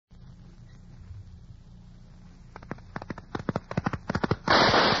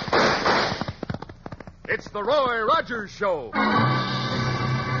It's the Roy Rogers Show.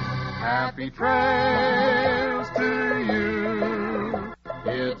 Happy trails to you.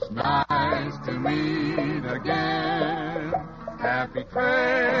 It's nice to meet again. Happy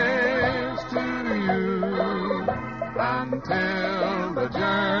trails to you until the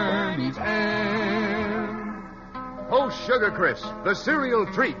journey's end. Post Sugar Crisp, the cereal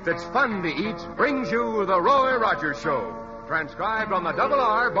treat that's fun to eat, brings you the Roy Rogers Show. Transcribed on the Double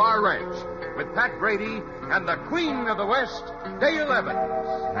R Bar Ranch with Pat Brady and the Queen of the West, Dale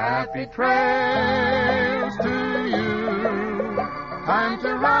Evans. Happy trails to you. Time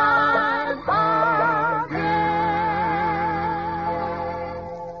to ride again.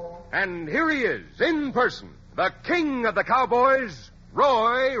 And here he is, in person, the king of the cowboys,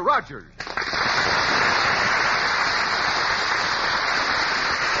 Roy Rogers.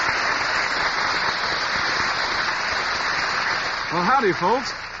 Well, howdy,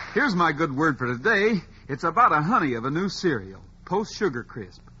 folks. Here's my good word for today. It's about a honey of a new cereal, Post Sugar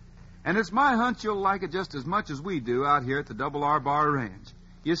Crisp. And it's my hunch you'll like it just as much as we do out here at the Double R Bar Ranch.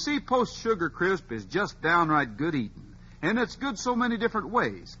 You see, Post Sugar Crisp is just downright good eating. And it's good so many different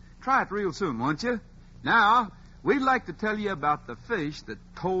ways. Try it real soon, won't you? Now, we'd like to tell you about the fish that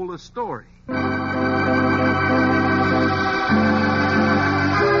told a story.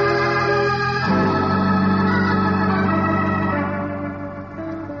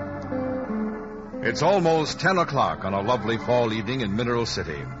 It's almost 10 o'clock on a lovely fall evening in Mineral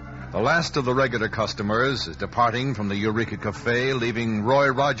City. The last of the regular customers is departing from the Eureka Cafe, leaving Roy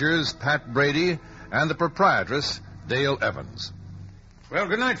Rogers, Pat Brady, and the proprietress, Dale Evans. Well,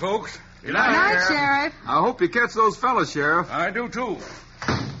 good night, folks. Good night, Sheriff. I hope you catch those fellas, Sheriff. I do, too.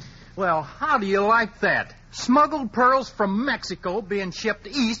 Well, how do you like that? Smuggled pearls from Mexico being shipped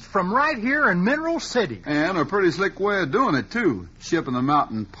east from right here in Mineral City. And a pretty slick way of doing it, too. Shipping them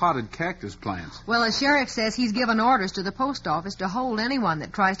out in potted cactus plants. Well, the sheriff says he's given orders to the post office to hold anyone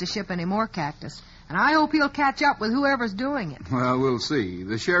that tries to ship any more cactus. And I hope he'll catch up with whoever's doing it. Well, we'll see.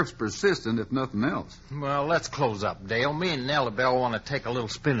 The sheriff's persistent, if nothing else. Well, let's close up, Dale. Me and Nellie Bell want to take a little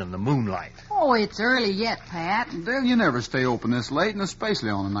spin in the moonlight. Oh, it's early yet, Pat. Dale, you never stay open this late, and especially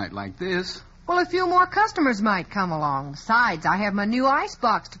on a night like this. Well, a few more customers might come along. Besides, I have my new ice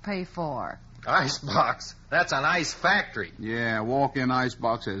box to pay for. Ice box? That's an ice factory. Yeah, walk-in ice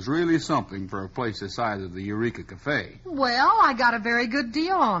box is really something for a place the size of the Eureka Cafe. Well, I got a very good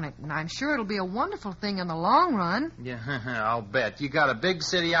deal on it, and I'm sure it'll be a wonderful thing in the long run. Yeah, I'll bet. You got a big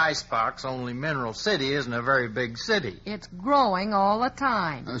city ice box, only Mineral City isn't a very big city. It's growing all the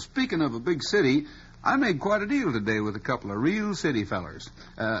time. Speaking of a big city, I made quite a deal today with a couple of real city fellers.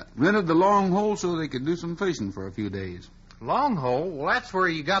 Rented the long hole so they could do some fishing for a few days. Long hole? Well, that's where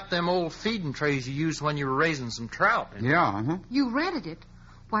you got them old feeding trays you used when you were raising some trout. Yeah, uh-huh. You rented it?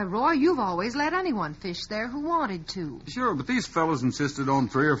 Why, Roy, you've always let anyone fish there who wanted to. Sure, but these fellows insisted on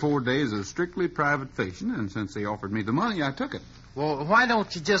 3 or 4 days of strictly private fishing, and since they offered me the money, I took it. Well, why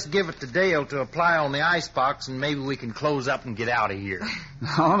don't you just give it to Dale to apply on the ice box, and maybe we can close up and get out of here?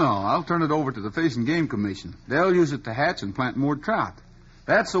 No, I'll turn it over to the Fish and Game Commission. They'll use it to hatch and plant more trout.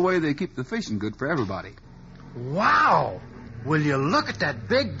 That's the way they keep the fishing good for everybody. Wow! Will you look at that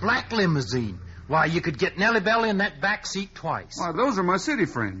big black limousine? Why, you could get Nellie Bell in that back seat twice. Why, those are my city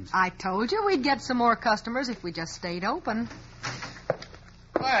friends. I told you we'd get some more customers if we just stayed open.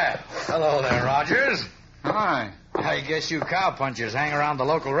 Well, hello there, Rogers. Hi. I guess you cowpunchers hang around the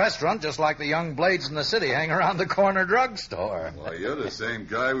local restaurant just like the young blades in the city hang around the corner drugstore. Well, you're the same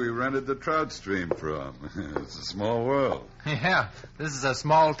guy we rented the trout stream from. It's a small world. Yeah, this is a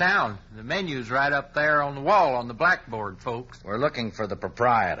small town. The menu's right up there on the wall on the blackboard, folks. We're looking for the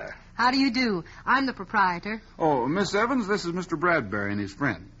proprietor. How do you do? I'm the proprietor. Oh, Miss Evans, this is Mr. Bradbury and his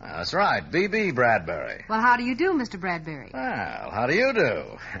friend. That's right, B.B. Bradbury. Well, how do you do, Mr. Bradbury? Well, how do you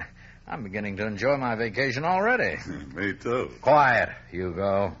do? I'm beginning to enjoy my vacation already. Me too. Quiet,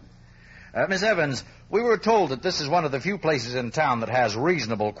 Hugo. Miss Evans, we were told that this is one of the few places in town that has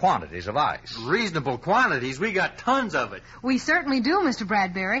reasonable quantities of ice. Reasonable quantities? We got tons of it. We certainly do, Mr.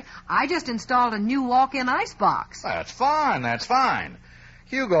 Bradbury. I just installed a new walk-in ice box. That's fine.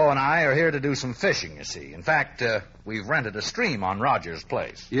 Hugo and I are here to do some fishing, you see. In fact, we've rented a stream on Rogers'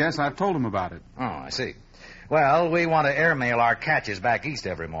 place. Yes, I've told him about it. Oh, I see. Well, we want to airmail our catches back east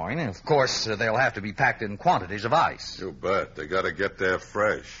every morning. Of course, they'll have to be packed in quantities of ice. You bet. They got to get there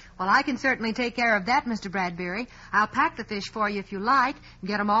fresh. Well, I can certainly take care of that, Mr. Bradbury. I'll pack the fish for you if you like and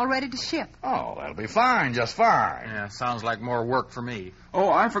get them all ready to ship. Oh, that'll be fine, just fine. Yeah, sounds like more work for me. Oh,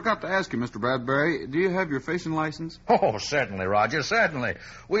 I forgot to ask you, Mr. Bradbury, do you have your fishing license? Oh, certainly, Roger, certainly.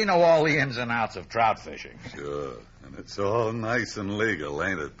 We know all the ins and outs of trout fishing. Sure. And it's all nice and legal,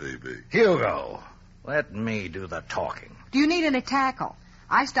 ain't it, B.B.? Hugo, Let me do the talking. Do you need any tackle?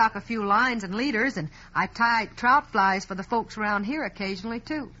 I stock a few lines and leaders, and I tie trout flies for the folks around here occasionally,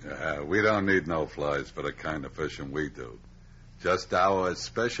 too. Yeah, we don't need no flies for the kind of fishing we do. Just our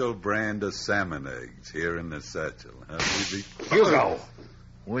special brand of salmon eggs here in the satchel, huh, Easy? Hugo,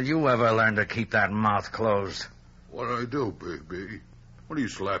 will you ever learn to keep that mouth closed? What'd I do, baby? What are you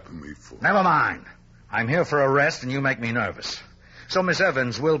slapping me for? Never mind. I'm here for a rest, and you make me nervous. So Miss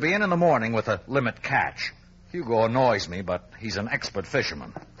Evans will be in the morning with a limit catch. Hugo annoys me, but he's an expert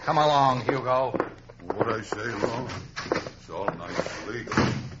fisherman. Come along, Hugo. What'd I say, Ron? It's all nice and legal.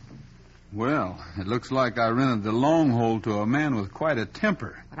 Well, it looks like I rented the long hole to a man with quite a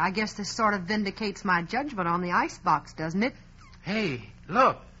temper. But I guess this sort of vindicates my judgment on the icebox, doesn't it? Hey,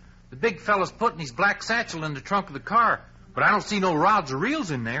 look. The big fella's putting his black satchel in the trunk of the car, but I don't see no rods or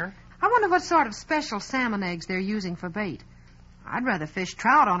reels in there. I wonder what sort of special salmon eggs they're using for bait. I'd rather fish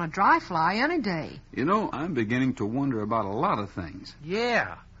trout on a dry fly any day. You know, I'm beginning to wonder about a lot of things.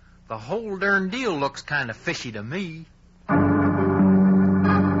 Yeah, the whole darn deal looks kind of fishy to me.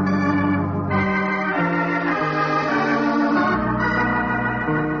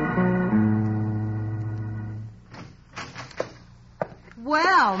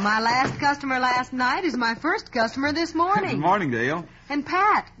 Well, my last customer last night is my first customer this morning. Good morning, Dale. And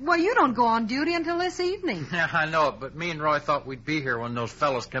Pat, well, you don't go on duty until this evening. Yeah, I know it, but me and Roy thought we'd be here when those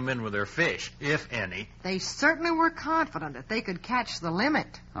fellas come in with their fish, if any. They certainly were confident that they could catch the limit.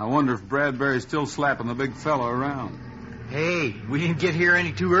 I wonder if Bradbury's still slapping the big fella around. Hey, we didn't get here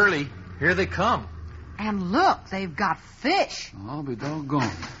any too early. Here they come. And look, they've got fish. I'll be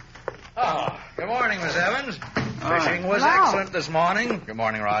doggone. Oh, good morning, Miss Evans. Fishing was Hello. excellent this morning. Good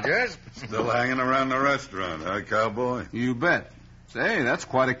morning, Rogers. Still hanging around the restaurant, huh, cowboy? You bet. Say, that's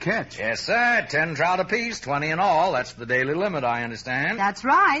quite a catch. Yes, sir. 10 trout apiece, 20 in all. That's the daily limit, I understand. That's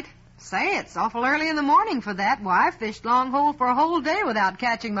right. Say, it's awful early in the morning for that. Why, I fished long hole for a whole day without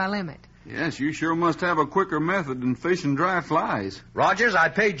catching my limit. Yes, you sure must have a quicker method than fishing dry flies. Rogers, I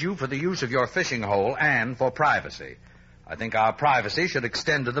paid you for the use of your fishing hole and for privacy. I think our privacy should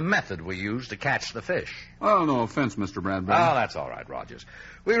extend to the method we use to catch the fish. Well, no offense, Mr. Bradbury. Oh, that's all right, Rogers.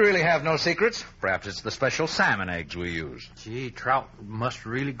 We really have no secrets. Perhaps it's the special salmon eggs we use. Gee, trout must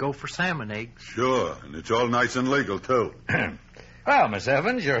really go for salmon eggs. Sure, and it's all nice and legal, too. Well, Miss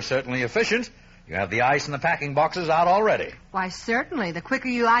Evans, you're certainly efficient. You have the ice and the packing boxes out already. Why, certainly. The quicker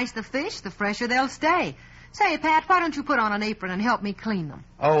you ice the fish, the fresher they'll stay. Say, Pat, why don't you put on an apron and help me clean them?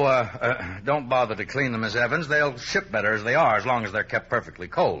 Oh, don't bother to clean them, Miss Evans. They'll ship better as they are, as long as they're kept perfectly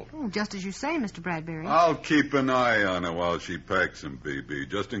cold. Oh, just as you say, Mr. Bradbury. I'll keep an eye on her while she packs them, BB,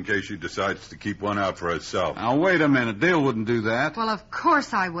 just in case she decides to keep one out for herself. Now, wait a minute. Dale wouldn't do that. Well, of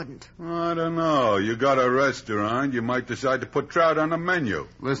course I wouldn't. I don't know. You got a restaurant. You might decide to put trout on the menu.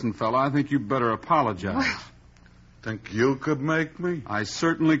 Listen, fella, I think you better apologize. Well. Think you could make me? I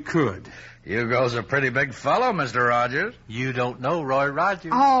certainly could. Hugo's a pretty big fellow, Mr. Rogers. You don't know Roy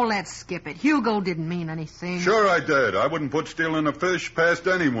Rogers. Oh, let's skip it. Hugo didn't mean anything. Sure I did. I wouldn't put stealing a fish past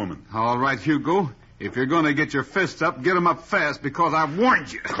any woman. All right, Hugo. If you're going to get your fists up, get 'em up fast because I've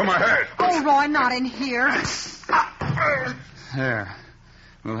warned you. Come ahead. Oh, Roy, not in here. There.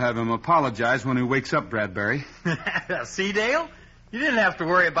 We'll have him apologize when he wakes up, Bradbury. See, Dale? You didn't have to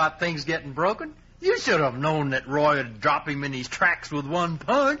worry about things getting broken. You should have known that Roy would drop him in his tracks with one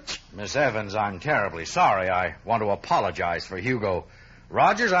punch. Miss Evans, I'm terribly sorry. I want to apologize for Hugo.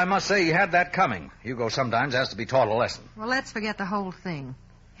 Rogers, I must say he had that coming. Hugo sometimes has to be taught a lesson. Well, let's forget the whole thing.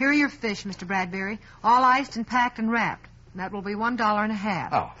 Here are your fish, Mr. Bradbury, all iced and packed and wrapped. That will be $1.50.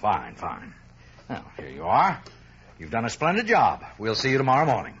 Oh, fine. Well, here you are. You've done a splendid job. We'll see you tomorrow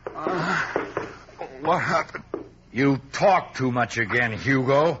morning. What happened? You talk too much again,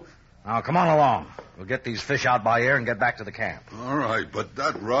 Hugo. Now, come on along. We'll get these fish out by air and get back to the camp. All right, but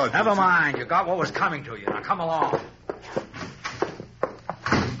that Rogers... Never mind. You got what was coming to you. Now, come along.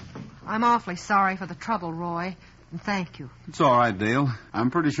 I'm awfully sorry for the trouble, Roy, and thank you. It's all right, Dale.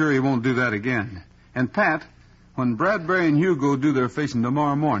 I'm pretty sure he won't do that again. And, Pat, when Bradbury and Hugo do their fishing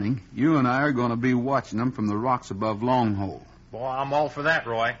tomorrow morning, you and I are going to be watching them from the rocks above Long Hole. Boy, I'm all for that,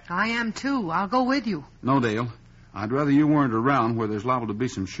 Roy. I am, too. I'll go with you. No, Dale. I'd rather you weren't around where there's liable to be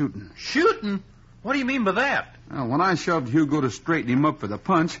some shooting. Shooting? What do you mean by that? Well, when I shoved Hugo to straighten him up for the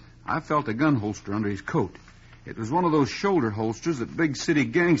punch, I felt a gun holster under his coat. It was one of those shoulder holsters that big city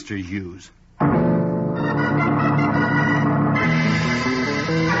gangsters use.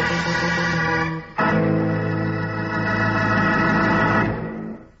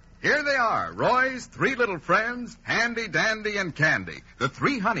 Here they are, Roy's three little friends, Handy, Dandy, and Candy. The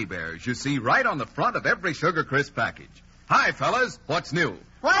three honey bears you see right on the front of every Sugar Crisp package. Hi, fellas. What's new?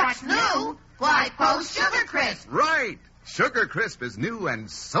 What's new? Why, Post Sugar Crisp. Right. Sugar Crisp is new and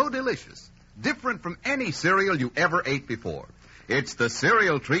so delicious. Different from any cereal you ever ate before. It's the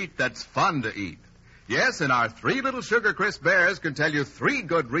cereal treat that's fun to eat. Yes, and our three little Sugar Crisp bears can tell you 3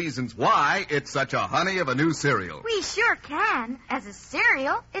 good reasons why it's such a honey of a new cereal. We sure can. As a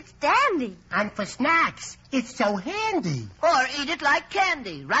cereal, it's dandy. And for snacks, it's so handy. Or eat it like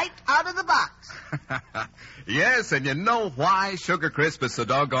candy, right out of the box. Yes, and you know why Sugar Crisp is so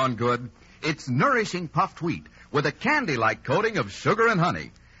doggone good? It's nourishing puffed wheat with a candy-like coating of sugar and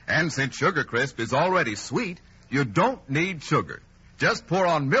honey. And since Sugar Crisp is already sweet, you don't need sugar. Just pour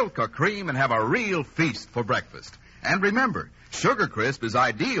on milk or cream and have a real feast for breakfast. And remember, Sugar Crisp is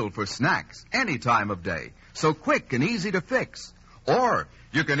ideal for snacks any time of day. So quick and easy to fix. Or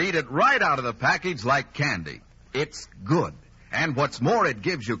you can eat it right out of the package like candy. It's good. And what's more, it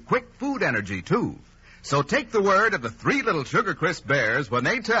gives you quick food energy, too. So take the word of the 3 little Sugar Crisp bears when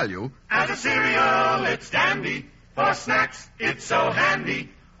they tell you, As a cereal, it's dandy. For snacks, it's so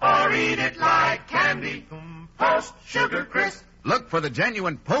handy. Or eat it like candy. Post Sugar Crisp. look for the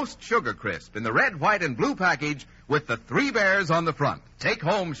genuine Post Sugar Crisp in the red, white, and blue package with the 3 bears on the front. Take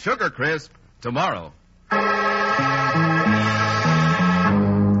home Sugar Crisp tomorrow.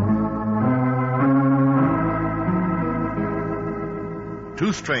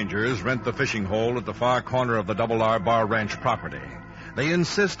 Two strangers rent the fishing hole at the far corner of the Double R Bar Ranch property. They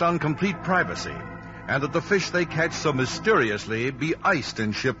insist on complete privacy, and that the fish they catch so mysteriously be iced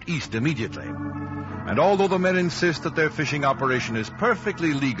and shipped east immediately. And although the men insist that their fishing operation is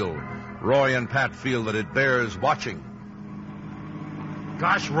perfectly legal, Roy and Pat feel that it bears watching.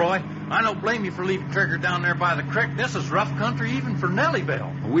 Gosh, Roy, I don't blame you for leaving Trigger down there by the creek. This is rough country even for Nellie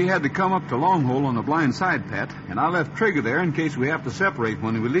Bell. We had to come up to Longhole on the blind side, Pat, and I left Trigger there in case we have to separate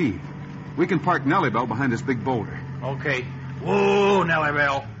when we leave. We can park Nellie Bell behind this big boulder. Okay. Whoa, Nellie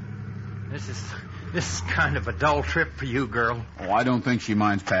Bell. This is kind of a dull trip for you, girl. Oh, I don't think she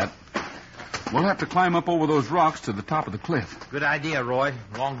minds, Pat. We'll have to climb up over those rocks to the top of the cliff. Good idea, Roy.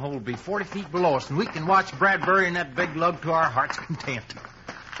 Longhole will be 40 feet below us, and we can watch Bradbury and that big lug to our heart's content.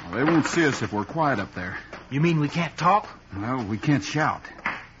 Well, they won't see us if we're quiet up there. You mean we can't talk? Well, we can't shout.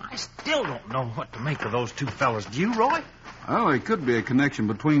 I still don't know what to make of those two fellas. Do you, Roy? Well, there could be a connection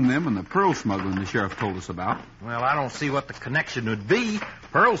between them and the pearl smuggling the sheriff told us about. Well, I don't see what the connection would be.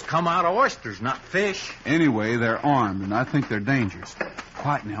 Pearls come out of oysters, not fish. Anyway, they're armed, and I think they're dangerous.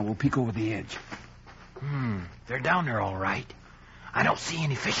 Quiet now. We'll peek over the edge. They're down there all right. I don't see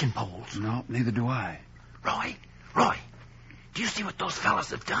any fishing poles. No, neither do I. Roy, do you see what those fellas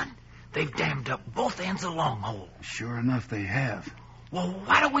have done? They've dammed up both ends of Longhole. Sure enough, they have. Well,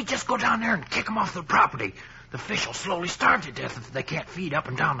 why don't we just go down there and kick them off the property? The fish will slowly starve to death if they can't feed up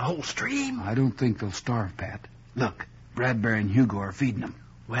and down the whole stream. I don't think they'll starve, Pat. Look, Bradbury and Hugo are feeding them.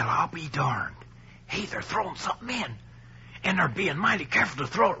 Well, I'll be darned. Hey, they're throwing something in. And they're being mighty careful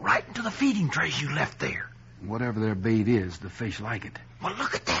to throw it right into the feeding trays you left there. Whatever their bait is, the fish like it. Well,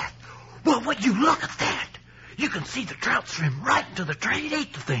 look at that. Well, would you look at that? You can see the trout swim right into the tray and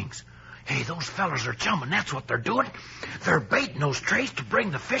ate the things. Hey, those fellas are chumming. That's what they're doing. They're baiting those trays to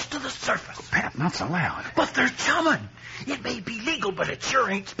bring the fish to the surface. Pat, not so loud. But they're chumming. It may be legal, but it sure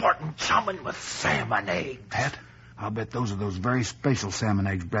ain't sporting chumming with salmon eggs. Pat, I'll bet those are those very special salmon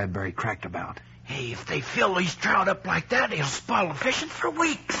eggs Bradbury cracked about. Hey, if they fill these trout up like that, they'll spoil the fishing for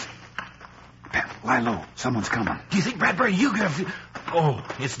weeks. Pat, lie low. Someone's coming. Do you think Bradbury, you have... Oh,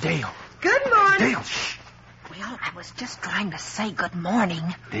 it's Dale. Good morning. Dale, shh. Well, I was just trying to say good morning.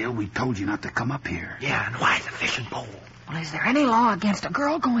 Dale, we told you not to come up here. Yeah, and why the fishing pole? Well, is there any law against a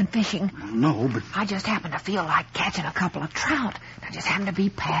girl going fishing? No, but... I just happened to feel like catching a couple of trout. I just happened to be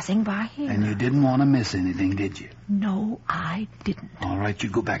passing by here. And you didn't want to miss anything, did you? No, I didn't. All right, you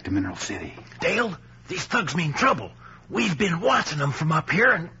go back to Mineral City. Dale, these thugs mean trouble. We've been watching them from up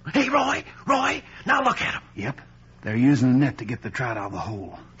here, and... Hey, Roy, now look at them. Yep. They're using a net to get the trout out of the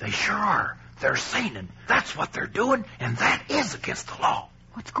hole. They sure are. They're seining. That's what they're doing, and that is against the law.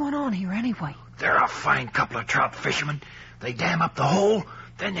 What's going on here anyway? They're a fine couple of trout fishermen. They dam up the hole,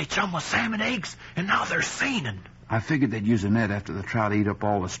 then they chum with salmon eggs, and now they're seining. I figured they'd use a net after the trout eat up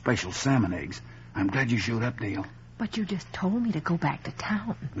all the special salmon eggs. I'm glad you showed up, Dale. But you just told me to go back to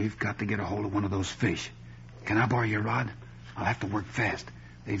town. We've got to get a hold of one of those fish. Can I borrow your rod? I'll have to work fast.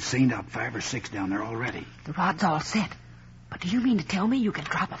 They've seined out 5 or 6 down there already. The rod's all set. But do you mean to tell me you can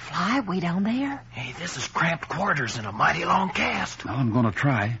drop a fly way down there? Hey, this is cramped quarters and a mighty long cast. Well, I'm going to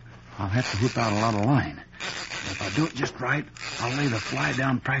try. I'll have to whip out a lot of line. And if I do it just right, I'll lay the fly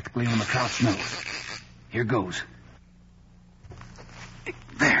down practically on the trout's nose. Here goes.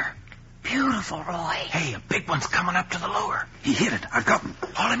 There. Beautiful. careful, Roy. Hey, a big one's coming up to the lure. He hit it. I've got him.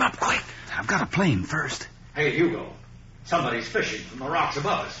 Haul him up quick. I've got a plane first. Hey, Hugo. Somebody's fishing from the rocks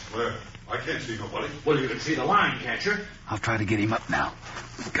above us. Where? I can't see nobody. Well, you can see the line, can't you? I'll try to get him up now.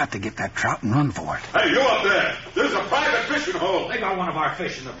 We've got to get that trout and run for it. Hey, you up there! There's a private fishing hole. They got one of our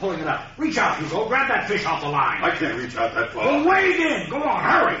fish and they're pulling it up. Reach out, Hugo. Grab that fish off the line. I can't reach out that far. Well, wade in. Go on,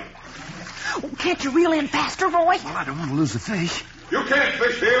 hurry. Can't you reel in faster, Roy? Well, I don't want to lose the fish. You can't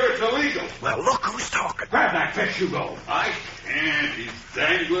fish here. It's illegal. Well, look who's talking. Grab that fish, Hugo. I can't. He's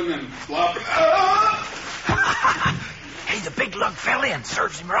dangling and flopping. Ah! Hey, the big lug fell in.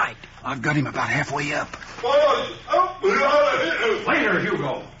 Serves him right. I've got him about halfway up. Later,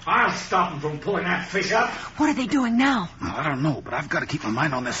 Hugo. I'll stop him from pulling that fish up. What are they doing now? Well, I don't know, but I've got to keep my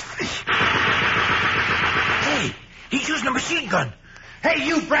mind on this fish. Hey, he's using a machine gun. Hey,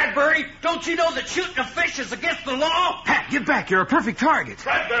 you, Bradbury, don't you know that shooting a fish is against the law? Pat, get back. You're a perfect target.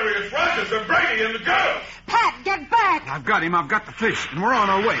 Bradbury, it's Rogers and Brady and the girl. Pat, get back. I've got him. I've got the fish, and we're on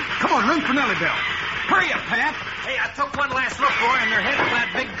our way. Come on, run for Nellie Bell. Hurry up, Pat. Hey, I took one last look, Roy, and they're headed for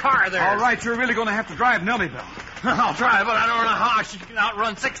that big car there. All right, you're really going to have to drive Nellie Bell. I'll try, but I don't know how she can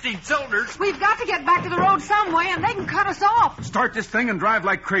outrun 16 cylinders. We've got to get back to the road some way, and they can cut us off. Start this thing and drive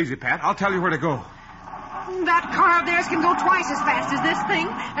like crazy, Pat. I'll tell you where to go. That car of theirs can go twice as fast as this thing,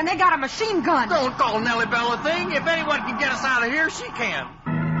 and they got a machine gun. Don't call Nellie Bell a thing. If anyone can get us out of here, she can.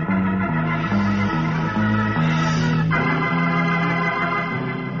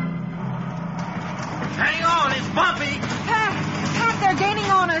 Hang on, it's bumpy. Pat, they're gaining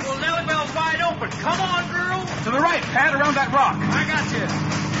on us. Well, Nellie Bell's wide open. Come on, girl. To the right, Pat, around that rock. I got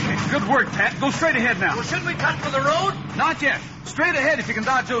you. Good work, Pat. Go straight ahead now. Well, should we cut for the road? Not yet. Straight ahead if you can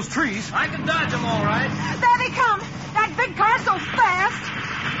dodge those trees. I can dodge them all right. There they come. That big car's so fast.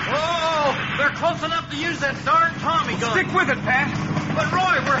 Oh, they're close enough to use that darn Tommy gun. Stick with it, Pat. But,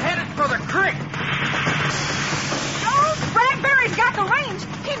 Roy, we're headed for the creek. Oh, Bradbury's got the range.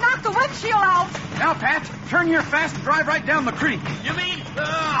 He knocked the windshield out. Now, Pat, turn here fast and drive right down the creek. You mean,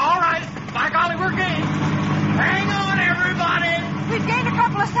 all right. By golly, we're game. Hang on, everybody. We've gained a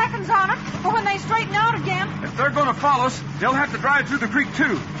couple of seconds on them, but when they straighten out again... If they're going to follow us, they'll have to drive through the creek,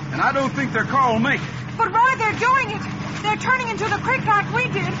 too. And I don't think their car will make it. But, Roy, they're doing it. They're turning into the creek like we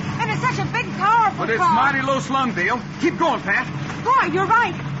did, and it's such a big, powerful But it's car. mighty low slung, Dale. Keep going, Pat. Roy, you're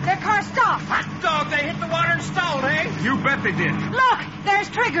right. Their car stopped. Hot dog, they hit the water and stalled, eh? You bet they did. Look, there's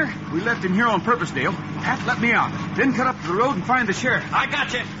Trigger. We left him here on purpose, Dale. Pat, let me out. Then cut up to the road and find the sheriff. I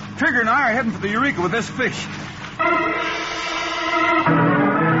got you. Trigger and I are heading for the Eureka with this fish.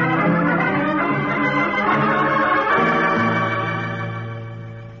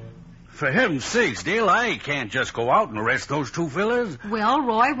 For heaven's sakes, Dale, I can't just go out and arrest those two fellas. Well,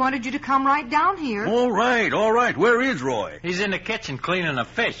 Roy wanted you to come right down here. All right. Where is Roy? He's in the kitchen cleaning a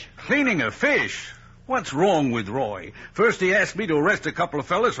fish. Cleaning a fish? What's wrong with Roy? First he asked me to arrest a couple of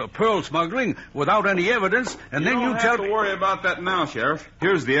fellas for pearl smuggling without any evidence, and then you tell me... You don't have to worry about that now, Sheriff.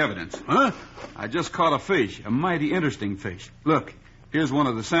 Here's the evidence. Huh? I just caught a fish, a mighty interesting fish. Look, here's one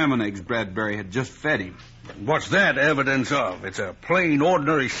of the salmon eggs Bradbury had just fed him. What's that evidence of? It's a plain,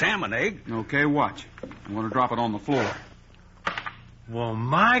 ordinary salmon egg. Okay, watch. I'm going to drop it on the floor. Well,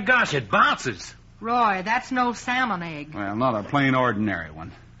 my gosh, it bounces. Roy, that's no salmon egg. Well, not a plain, ordinary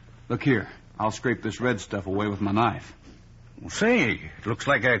one. Look here. I'll scrape this red stuff away with my knife. Well, say, it looks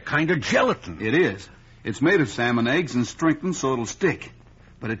like a kind of gelatin. It is. It's made of salmon eggs and strengthened so it'll stick.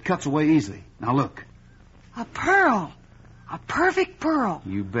 But it cuts away easily. Now look. A pearl. A perfect pearl.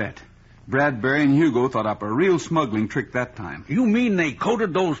 You bet. Bradbury and Hugo thought up a real smuggling trick that time. You mean they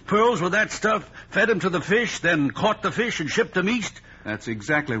coated those pearls with that stuff, fed them to the fish, then caught the fish and shipped them east? That's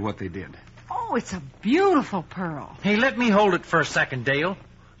exactly what they did. Oh, it's a beautiful pearl. Hey, let me hold it for a second, Dale.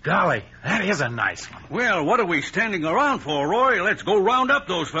 Golly, that is a nice one. Well, what are we standing around for, Roy? Let's go round up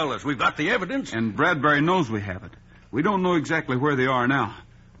those fellas. We've got the evidence. And Bradbury knows we have it. We don't know exactly where they are now.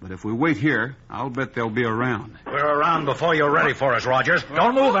 But if we wait here, I'll bet they'll be around. We're around before you're ready for us, Rogers.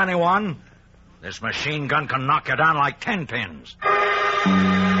 Don't move, anyone. This machine gun can knock you down like 10 pins.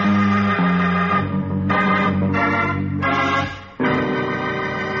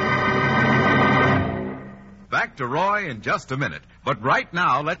 Back to Roy in just a minute. But right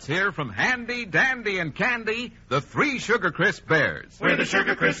now, let's hear from Handy, Dandy, and Candy, the three Sugar Crisp Bears. We're the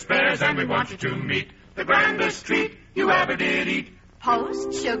Sugar Crisp Bears, and we want you to meet the grandest treat you ever did eat.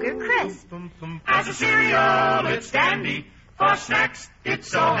 Post Sugar Crisp. As a cereal, it's dandy. For snacks, it's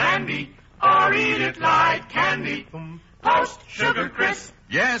so handy. Or eat it like candy. Post Sugar Crisp.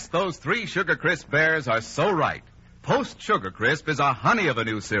 Yes, those three Sugar Crisp Bears are so right. Post Sugar Crisp is a honey of a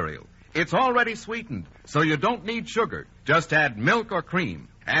new cereal. It's already sweetened, so you don't need sugar. Just add milk or cream.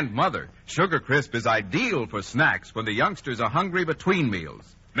 And, Mother, Sugar Crisp is ideal for snacks when the youngsters are hungry between meals.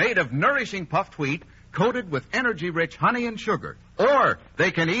 Made of nourishing puffed wheat, coated with energy-rich honey and sugar. Or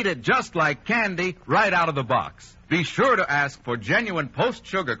they can eat it just like candy right out of the box. Be sure to ask for genuine Post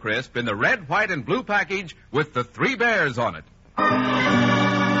Sugar Crisp in the red, white, and blue package with the 3 bears on it.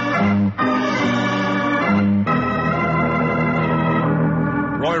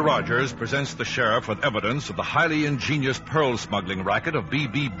 Roy Rogers presents the sheriff with evidence of the highly ingenious pearl smuggling racket of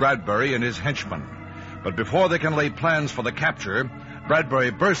B.B. Bradbury and his henchmen. But before they can lay plans for the capture,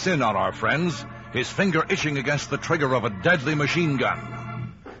 Bradbury bursts in on our friends, his finger itching against the trigger of a deadly machine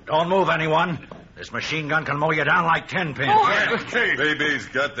gun. Don't move, anyone. This machine gun can mow you down like 10 pins. BB's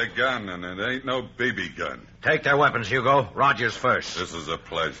got the gun, and it ain't no BB gun. Take their weapons, Hugo. Rogers first. This is a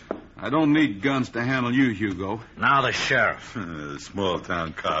pleasure. I don't need guns to handle you, Hugo. Now the sheriff.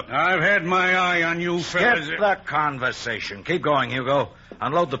 Small-town cop. I've had my eye on you fellas. Skip the conversation. Keep going, Hugo.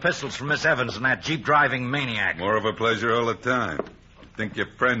 Unload the pistols from Miss Evans and that jeep-driving maniac. More of a pleasure all the time. Think your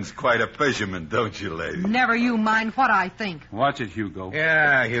friend's quite a fisherman, don't you, lady? Never you mind what I think. Watch it, Hugo.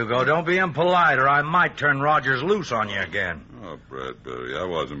 Yeah, Hugo, don't be impolite or I might turn Rogers loose on you again. Oh, Bradbury, I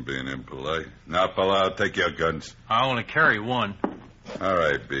wasn't being impolite. Now, fella, I'll take your guns. I only carry one. All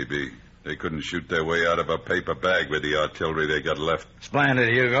right, BB. They couldn't shoot their way out of a paper bag with the artillery they got left.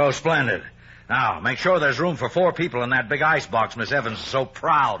 Splendid, Hugo, splendid. Now, make sure there's room for 4 people in that big icebox Miss Evans is so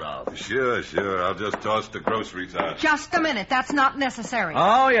proud of. Sure. I'll just toss the groceries out. Just a minute. That's not necessary.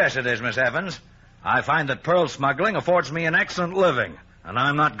 Oh, yes, it is, Miss Evans. I find that pearl smuggling affords me an excellent living, and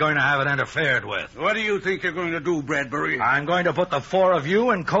I'm not going to have it interfered with. What do you think you're going to do, Bradbury? I'm going to put the 4 of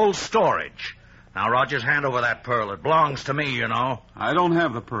you in cold storage. Now, Rogers, hand over that pearl. It belongs to me, you know. I don't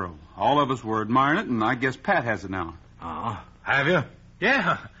have the pearl. All of us were admiring it, and I guess Pat has it now. Oh, have you?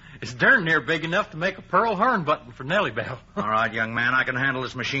 Yeah, it's darn near big enough to make a pearl horn button for Nellie Bell. All right, young man, I can handle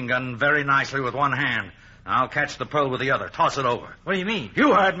this machine gun very nicely with one hand. Now, I'll catch the pearl with the other. Toss it over. What do you mean?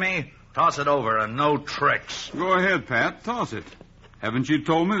 You heard me. Toss it over and no tricks. Go ahead, Pat. Toss it. Haven't you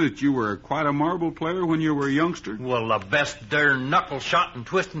told me that you were quite a marble player when you were a youngster? Well, the best darn knuckle shot in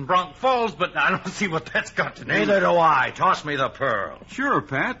Twistin' Bronc Falls, but I don't see what that's got to do. Neither do I. Toss me the pearl. Sure,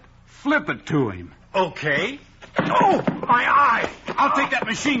 Pat. Flip it to him. Okay. Oh, my eye! I'll take that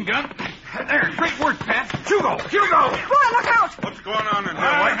machine gun. There, great work, Pat. Hugo! Boy, look out! What's going on in here?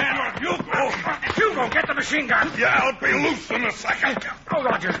 I'll handle it. Hugo, get the machine gun. Yeah, I'll be loose in a second. Oh,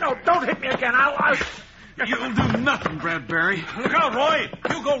 Rogers, no, don't hit me again. You'll do nothing, Bradbury. Look out, Roy.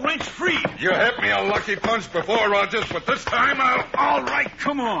 Hugo wrenched free. You hit me a lucky punch before, Rogers, but this time I'll... All right,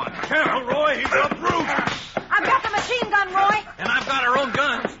 come on. Careful, Roy. He's a brute. I've got the machine gun, Roy. And I've got our own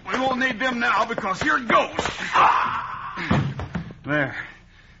guns. We won't need them now because here it goes. There.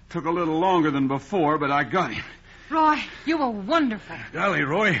 Took a little longer than before, but I got him. Roy, you were wonderful. Golly,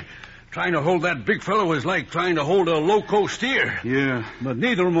 Roy. Trying to hold that big fellow is like trying to hold a loco steer. Yeah. But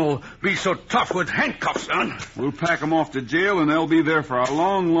neither of them will be so tough with handcuffs on. We'll pack them off to jail, and they'll be there for a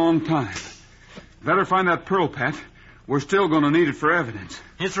long, long time. Better find that pearl, Pat. We're still going to need it for evidence.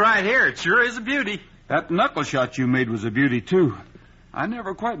 It's right here. It sure is a beauty. That knuckle shot you made was a beauty, too. I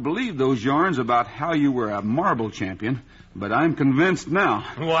never quite believed those yarns about how you were a marble champion, but I'm convinced now.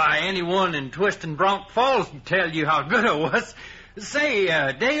 Why, anyone in Twistin' Bronc Falls can tell you how good I was. Say,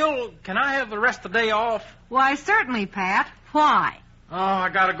 Dale, can I have the rest of the day off? Why, certainly, Pat. Why? Oh, I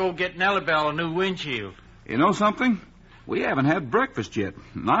gotta go get Nellie Bell a new windshield. You know something? We haven't had breakfast yet,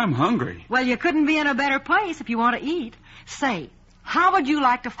 and I'm hungry. Well, you couldn't be in a better place if you want to eat. Say, how would you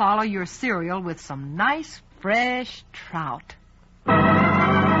like to follow your cereal with some nice, fresh trout?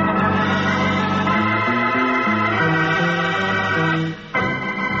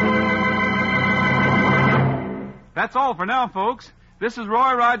 That's all for now, folks. This is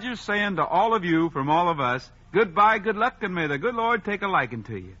Roy Rogers saying to all of you from all of us, goodbye, good luck, and may the good Lord take a liking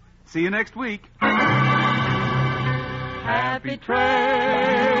to you. See you next week. Happy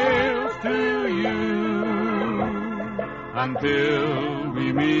trails to you until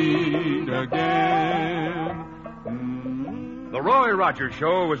we meet again. The Roy Rogers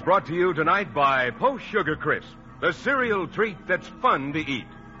Show was brought to you tonight by Post Sugar Crisp, the cereal treat that's fun to eat.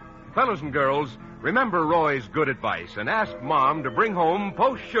 Fellas and girls, remember Roy's good advice and ask Mom to bring home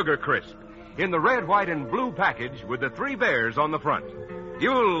Post Sugar Crisp in the red, white, and blue package with the 3 bears on the front.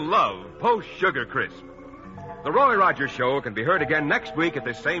 You'll love Post Sugar Crisp. The Roy Rogers Show can be heard again next week at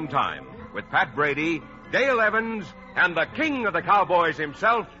this same time with Pat Brady, Dale Evans, and the king of the cowboys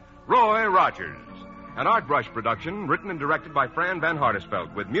himself, Roy Rogers. An Art Brush production written and directed by Fran Van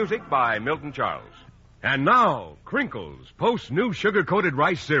Hartesveld with music by Milton Charles. And now, Crinkles, Post's new sugar-coated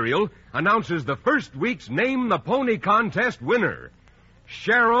rice cereal, announces the first week's Name the Pony contest winner.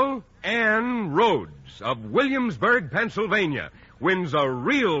 Cheryl Ann Rhodes of Williamsburg, Pennsylvania, wins a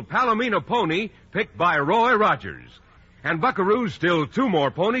real Palomino pony picked by Roy Rogers. And Buckaroo's still 2 more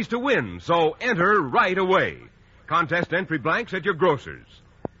ponies to win, so enter right away. Contest entry blanks at your grocer's.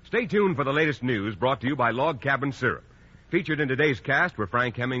 Stay tuned for the latest news brought to you by Log Cabin Syrup. Featured in today's cast were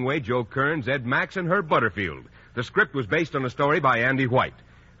Frank Hemingway, Joe Kearns, Ed Max, and Herb Butterfield. The script was based on a story by Andy White.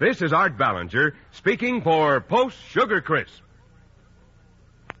 This is Art Ballinger speaking for Post Sugar Crisp.